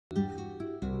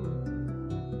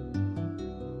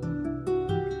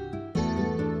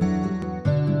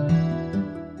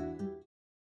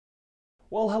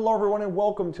Well, hello everyone and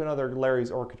welcome to another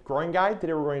Larry's Orchid Growing Guide.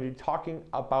 Today we're going to be talking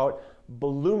about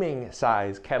blooming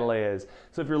size Cattleyas.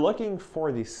 So if you're looking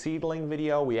for the seedling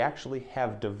video, we actually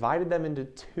have divided them into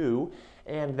two,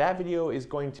 and that video is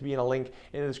going to be in a link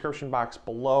in the description box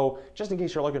below, just in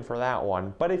case you're looking for that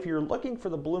one. But if you're looking for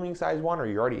the blooming size one, or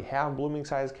you already have blooming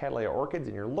size Cattleya orchids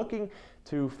and you're looking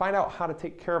to find out how to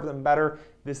take care of them better,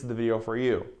 this is the video for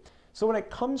you. So when it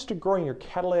comes to growing your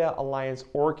Cattleya Alliance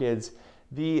orchids,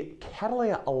 the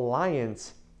Cattleya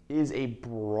Alliance is a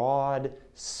broad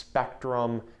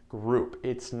spectrum group.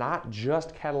 It's not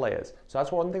just Cattleyas. So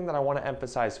that's one thing that I want to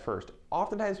emphasize first.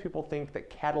 Oftentimes people think that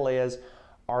Cattleyas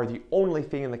are the only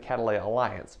thing in the Cattleya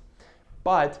Alliance,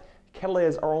 but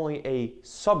Cattleyas are only a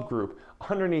subgroup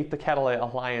underneath the Cattleya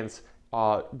Alliance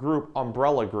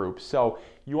umbrella group. So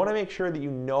you want to make sure that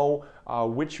you know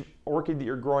which orchid that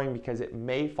you're growing, because it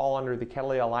may fall under the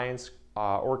Cattleya Alliance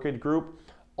orchid group.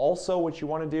 Also, what you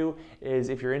want to do is,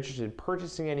 if you're interested in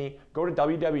purchasing any, go to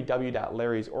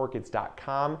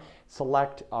www.larrysorchids.com,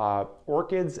 select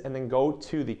orchids, and then go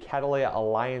to the Cattleya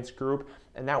Alliance group,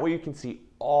 and that way you can see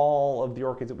all of the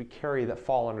orchids that we carry that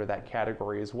fall under that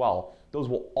category as well. Those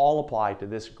will all apply to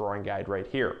this growing guide right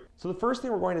here. So the first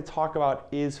thing we're going to talk about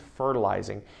is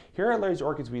fertilizing. Here at Larry's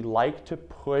Orchids, we like to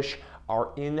push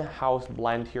our in-house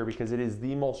blend here because it is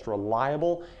the most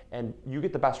reliable and you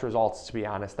get the best results, to be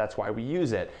honest. That's why we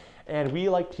use it. And we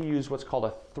like to use what's called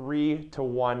a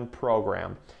 3-to-1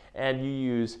 program. And you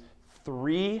use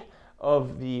 3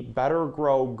 of the Better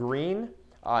Grow Green,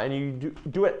 and you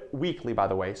do it weekly, by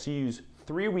the way. So you use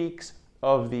 3 weeks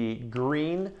of the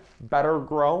green Better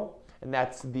Grow, and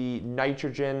that's the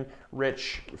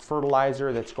nitrogen-rich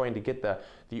fertilizer that's going to get the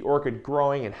orchid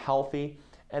growing and healthy.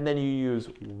 And then you use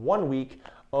 1 week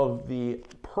of the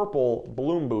purple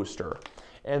bloom booster.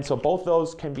 And so both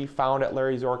those can be found at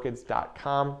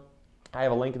larrysorchids.com. I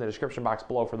have a link in the description box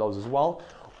below for those as well.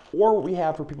 Or what we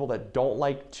have for people that don't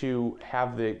like to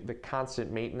have the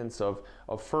constant maintenance of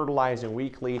fertilizing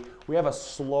weekly, we have a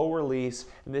slow release,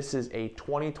 and this is a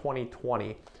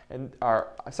 20-20-20. And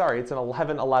sorry, it's an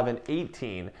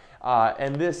 11-11-18,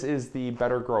 and this is the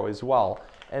Better Grow as well.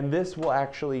 And this will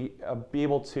actually be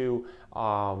able to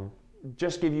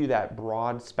just give you that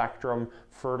broad spectrum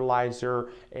fertilizer,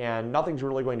 and nothing's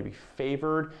really going to be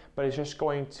favored, but it's just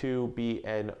going to be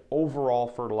an overall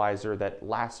fertilizer that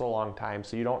lasts a long time.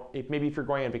 So you don't, maybe if you're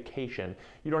going on vacation,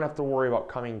 you don't have to worry about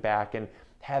coming back and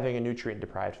having a nutrient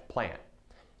deprived plant.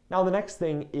 Now the next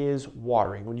thing is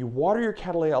watering. When you water your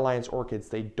Cattleya Alliance orchids,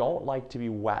 they don't like to be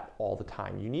wet all the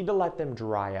time. You need to let them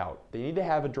dry out. They need to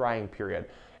have a drying period.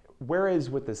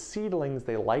 Whereas with the seedlings,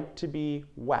 they like to be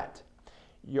wet.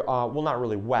 Well, not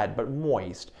really wet, but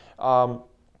moist.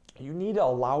 You need to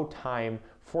allow time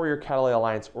for your Cattleya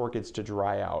Alliance orchids to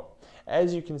dry out.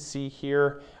 As you can see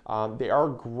here, they are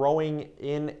growing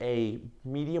in a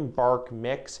medium bark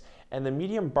mix, and the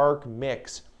medium bark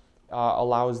mix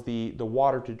allows the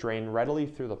water to drain readily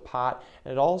through the pot,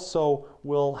 and it also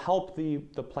will help the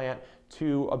plant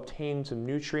to obtain some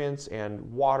nutrients and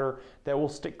water that will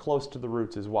stick close to the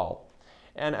roots as well.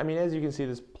 And I mean, as you can see,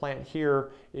 this plant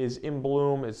here is in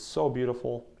bloom. It's so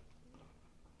beautiful.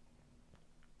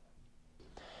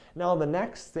 Now the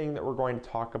next thing that we're going to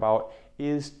talk about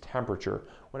is temperature.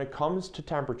 When it comes to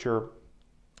temperature,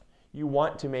 you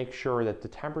want to make sure that the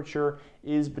temperature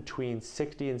is between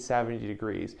 60 and 70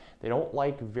 degrees. They don't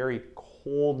like very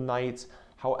cold nights.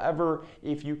 However,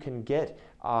 if you can get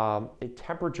a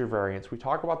temperature variance, we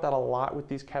talk about that a lot with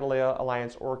these Cattleya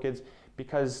Alliance orchids,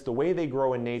 because the way they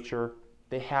grow in nature,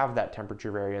 they have that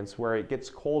temperature variance where it gets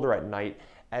colder at night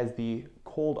as the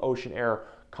cold ocean air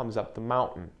comes up the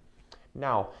mountain.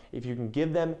 Now, if you can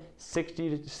give them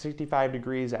 60 to 65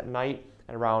 degrees at night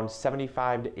and around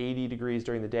 75 to 80 degrees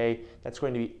during the day, that's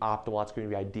going to be optimal, that's going to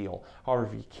be ideal. However,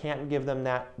 if you can't give them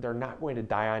that, they're not going to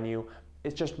die on you.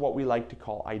 It's just what we like to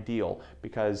call ideal,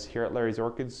 because here at Larry's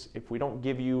Orchids, if we don't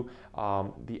give you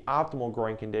the optimal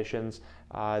growing conditions,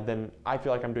 then I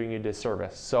feel like I'm doing you a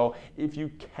disservice. So if you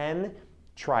can,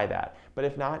 try that. But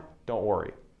if not, don't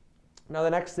worry. Now the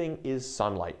next thing is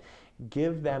sunlight.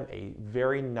 Give them a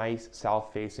very nice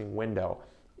south-facing window.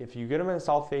 If you get them in a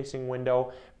south-facing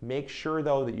window, make sure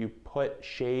though that you put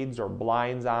shades or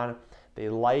blinds on. They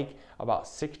like about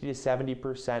 60 to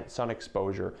 70% sun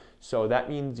exposure. So that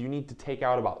means you need to take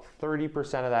out about 30%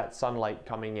 of that sunlight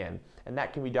coming in. And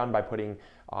that can be done by putting,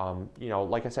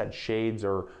 like I said, shades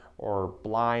or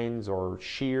blinds or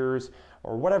shears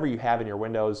or whatever you have in your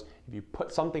windows. If you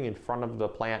put something in front of the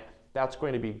plant, that's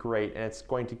going to be great, and it's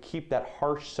going to keep that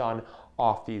harsh sun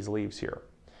off these leaves here.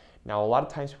 Now, a lot of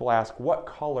times people ask, what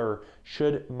color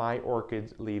should my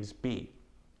orchid leaves be?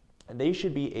 and they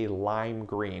should be a lime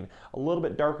green. A little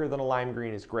bit darker than a lime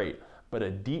green is great, but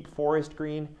a deep forest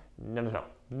green, no.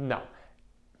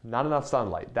 Not enough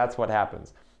sunlight, that's what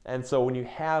happens. And so when you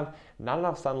have not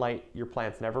enough sunlight, your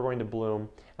plant's never going to bloom.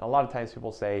 And a lot of times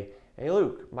people say, hey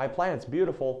Luke, my plant's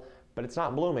beautiful, but it's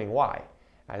not blooming, why?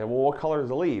 I said, well, what color are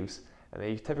the leaves? And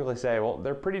they typically say, well,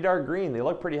 they're pretty dark green, they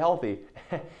look pretty healthy.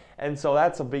 And so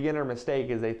that's a beginner mistake,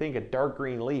 is they think a dark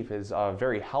green leaf is a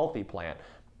very healthy plant.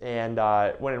 And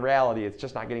when in reality, it's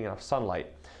just not getting enough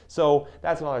sunlight. So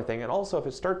that's another thing. And also, if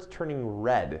it starts turning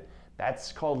red,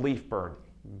 that's called leaf burn.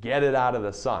 Get it out of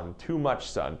the sun, too much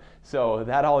sun. So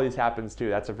that always happens too.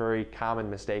 That's a very common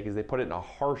mistake, is they put it in a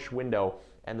harsh window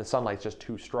and the sunlight's just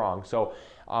too strong. So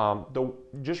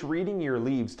just reading your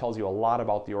leaves tells you a lot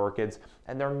about the orchids,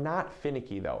 and they're not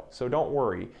finicky though. So don't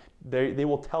worry. They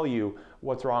will tell you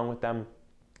what's wrong with them,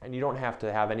 and you don't have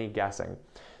to have any guessing.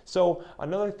 So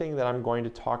another thing that I'm going to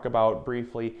talk about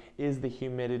briefly is the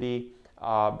humidity,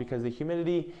 because the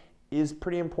humidity is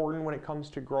pretty important when it comes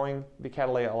to growing the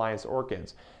Cattleya alliance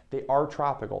orchids. They are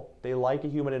tropical. They like a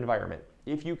humid environment.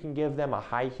 If you can give them a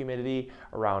high humidity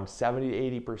around 70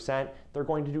 to 80%, they're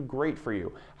going to do great for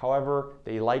you. However,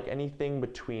 they like anything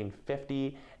between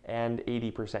 50 and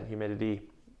 80% humidity.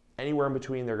 Anywhere in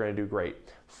between, they're going to do great.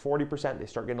 40%, they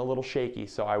start getting a little shaky,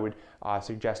 so I would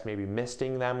suggest maybe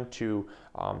misting them to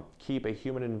keep a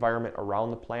humid environment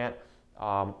around the plant.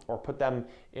 Or put them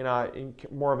in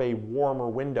more of a warmer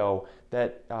window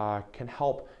that can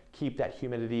help keep that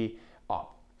humidity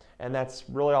up. And that's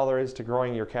really all there is to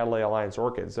growing your Cattleya alliance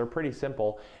orchids. They're pretty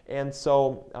simple. And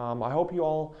so I hope you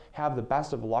all have the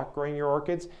best of luck growing your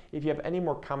orchids. If you have any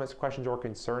more comments, questions, or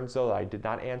concerns though that I did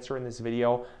not answer in this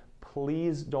video,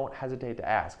 please don't hesitate to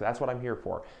ask. That's what I'm here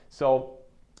for. So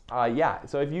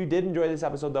so if you did enjoy this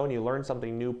episode though and you learned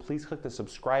something new, please click the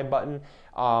subscribe button.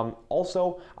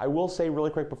 Also, I will say really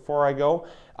quick before I go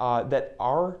that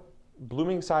our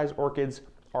blooming size orchids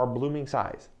are blooming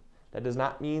size. That does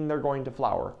not mean they're going to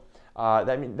flower. That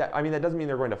doesn't mean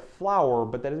they're going to flower,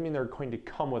 but that doesn't mean they're going to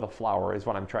come with a flower, is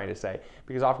what I'm trying to say.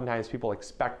 Because oftentimes people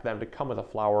expect them to come with a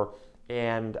flower,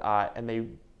 and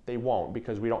they won't,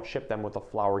 because we don't ship them with a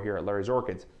flower here at Larry's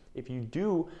Orchids. If you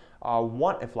do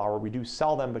want a flower, we do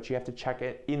sell them, but you have to check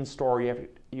it in store.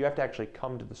 You have to actually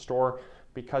come to the store,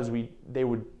 because they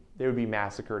would be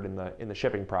massacred in the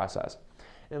shipping process.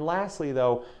 And lastly,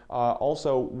 though,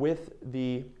 also with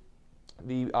the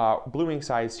blooming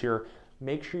size here,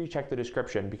 make sure you check the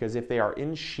description, because if they are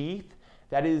in sheath,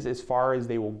 that is as far as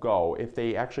they will go. If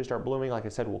they actually start blooming, like I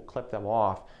said, we'll clip them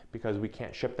off because we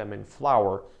can't ship them in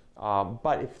flower.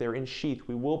 But if they're in sheath,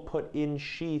 we will put in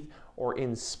sheath or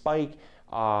in spike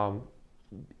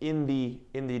in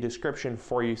the description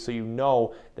for you, so you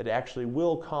know that it actually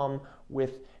will come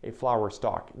with a flower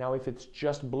stalk. Now, if it's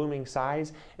just blooming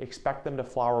size, expect them to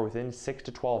flower within 6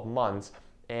 to 12 months.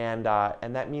 And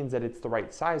that means that it's the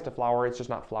right size to flower, it's just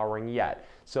not flowering yet.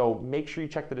 So make sure you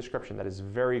check the description, that is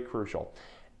very crucial.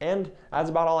 And that's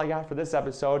about all I got for this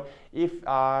episode. If you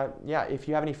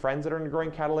have any friends that are into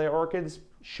growing Cattleya orchids,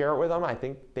 share it with them. I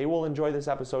think they will enjoy this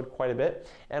episode quite a bit.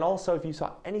 And also, if you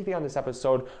saw anything on this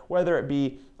episode, whether it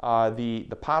be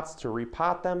the pots to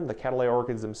repot them, the Cattleya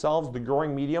orchids themselves, the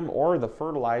growing medium, or the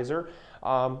fertilizer,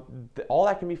 all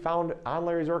that can be found on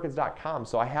larrysorchids.com.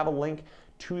 So I have a link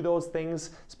to those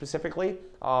things specifically,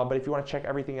 but if you want to check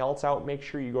everything else out, make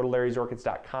sure you go to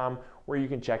larrysorchids.com, where you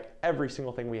can check every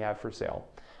single thing we have for sale.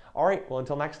 All right, well,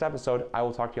 until next episode, I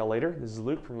will talk to y'all later. This is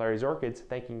Luke from Larry's Orchids,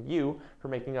 thanking you for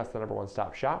making us the #1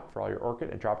 stop shop for all your orchid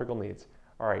and tropical needs.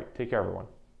 All right, take care, everyone.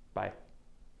 Bye.